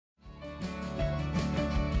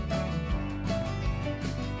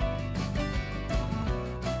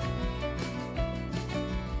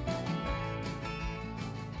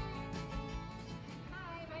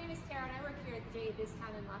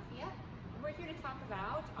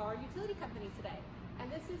about our utility company today. And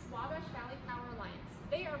this is Wabash Valley Power Alliance.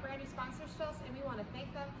 They are brand new sponsors to us, and we want to thank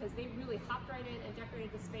them because they really hopped right in and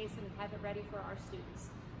decorated the space and have it ready for our students.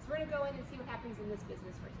 So we're going to go in and see what happens in this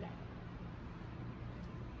business for today.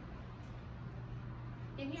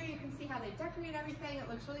 In here you can see how they decorate everything. It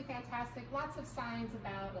looks really fantastic. Lots of signs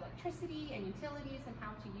about electricity and utilities and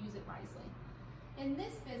how to use it wisely. In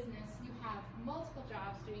this business, you have multiple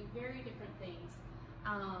jobs doing very different things.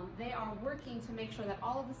 They are working to make sure that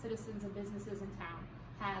all of the citizens and businesses in town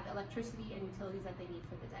have electricity and utilities that they need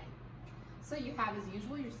for the day. So you have, as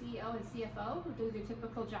usual, your CEO and CFO who do their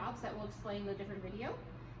typical jobs that we'll explain in a different video.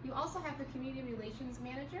 You also have the community relations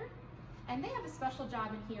manager, and they have a special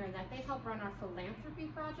job in here in that they help run our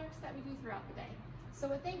philanthropy projects that we do throughout the day. So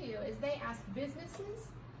what they do is they ask businesses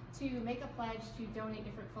to make a pledge to donate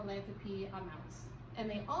different philanthropy amounts. And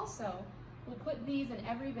they also will put these in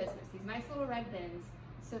every business, these nice little red bins,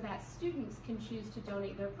 so that students can choose to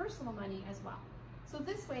donate their personal money as well. So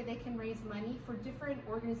this way they can raise money for different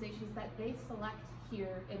organizations that they select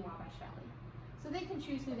here in Wabash Valley. So they can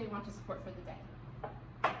choose who they want to support for the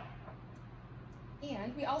day.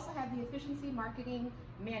 And we also have the efficiency marketing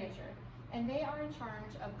manager, and they are in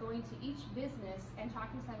charge of going to each business and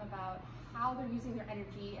talking to them about how they're using their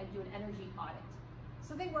energy and do an energy audit.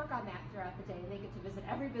 So they work on that throughout the day, and they get to visit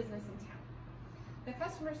every business in town. The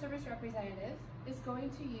customer service representative is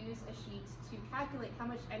going to use a sheet to calculate how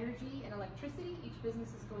much energy and electricity each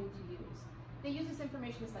business is going to use. They use this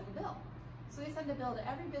information to send a bill. So they send a bill to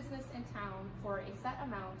every business in town for a set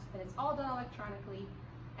amount, and it's all done electronically,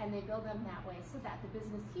 and they bill them that way so that the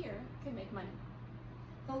business here can make money.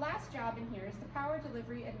 The last job in here is the power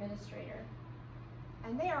delivery administrator,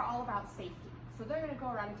 and they are all about safety. So they're going to go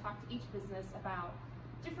around and talk to each business about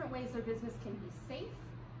different ways their business can be safe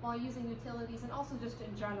while using utilities, and also just in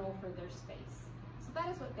general for their space. So that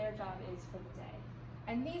is what their job is for the day.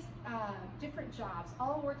 And these different jobs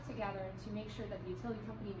all work together to make sure that the utility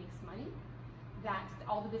company makes money, that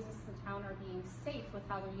all the businesses in town are being safe with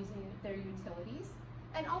how they're using their utilities,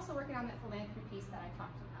 and also working on that philanthropy piece that I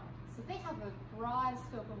talked about. So they have a broad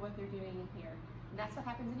scope of what they're doing in here, and that's what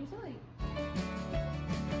happens in utility.